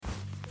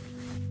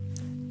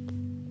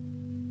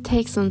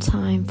Take some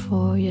time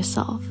for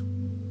yourself.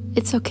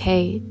 It's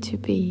okay to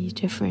be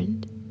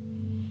different.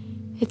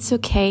 It's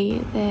okay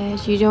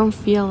that you don't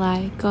feel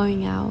like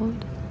going out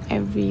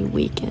every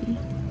weekend.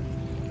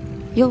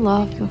 You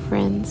love your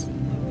friends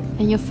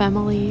and your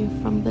family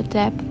from the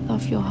depth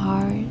of your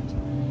heart,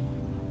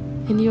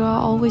 and you are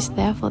always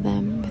there for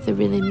them if they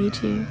really need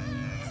you.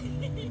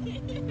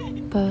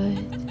 But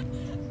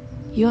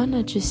you're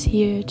not just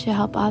here to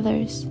help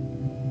others,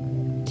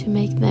 to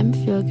make them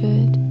feel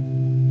good.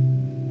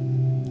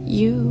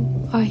 You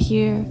are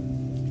here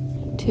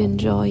to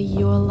enjoy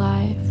your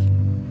life,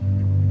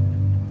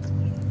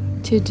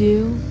 to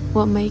do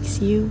what makes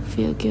you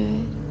feel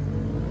good.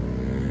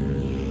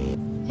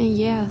 And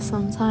yeah,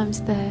 sometimes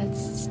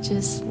that's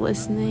just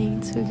listening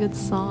to a good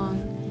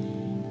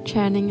song,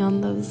 turning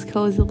on those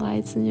cozy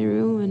lights in your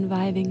room and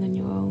vibing on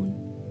your own.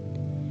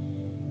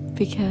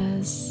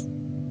 Because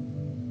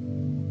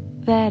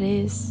that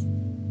is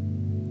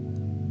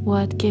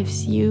what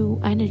gives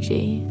you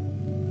energy,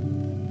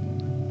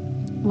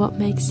 what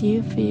makes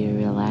you feel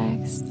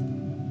relaxed,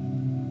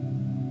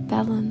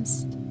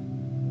 balanced,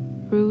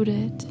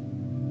 rooted.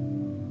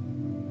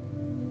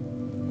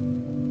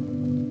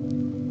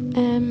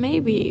 And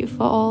maybe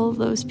for all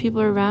those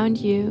people around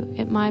you,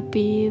 it might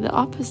be the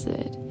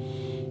opposite.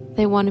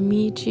 They want to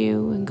meet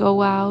you and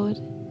go out,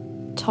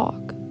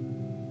 talk.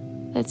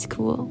 That's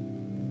cool.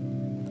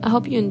 I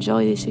hope you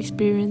enjoy these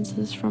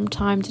experiences from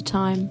time to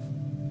time.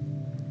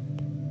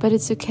 But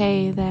it's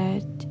okay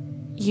that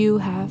you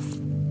have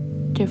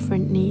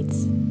different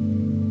needs.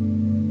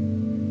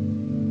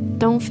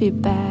 Don't feel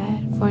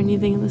bad for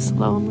needing this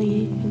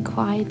lonely and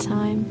quiet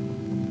time.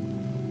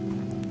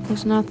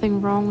 There's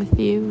nothing wrong with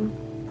you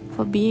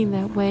for being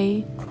that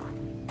way,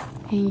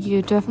 and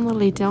you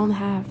definitely don't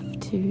have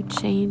to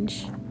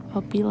change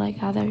or be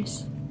like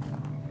others.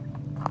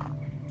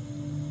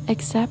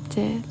 Accept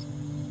it.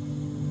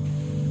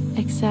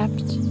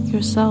 Accept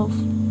yourself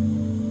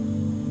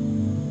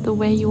the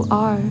way you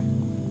are.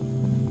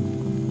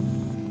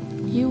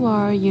 You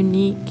are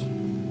unique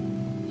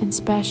and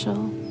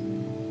special.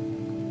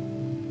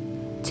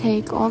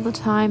 Take all the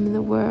time in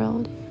the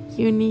world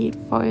you need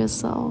for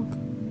yourself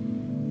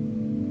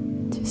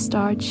to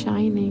start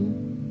shining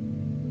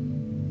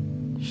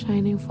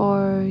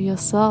for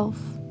yourself,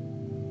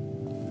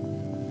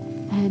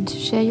 and to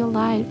share your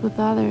light with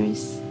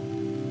others,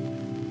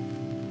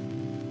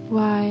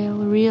 while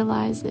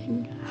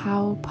realizing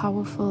how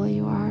powerful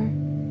you are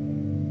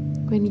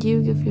when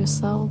you give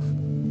yourself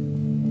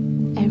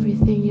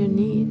everything you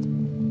need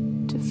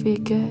to feel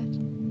good.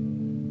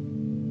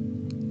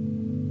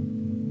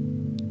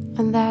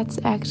 And that's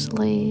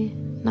actually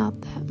not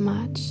that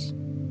much,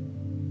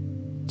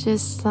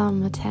 just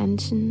some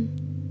attention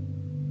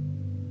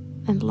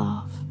and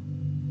love.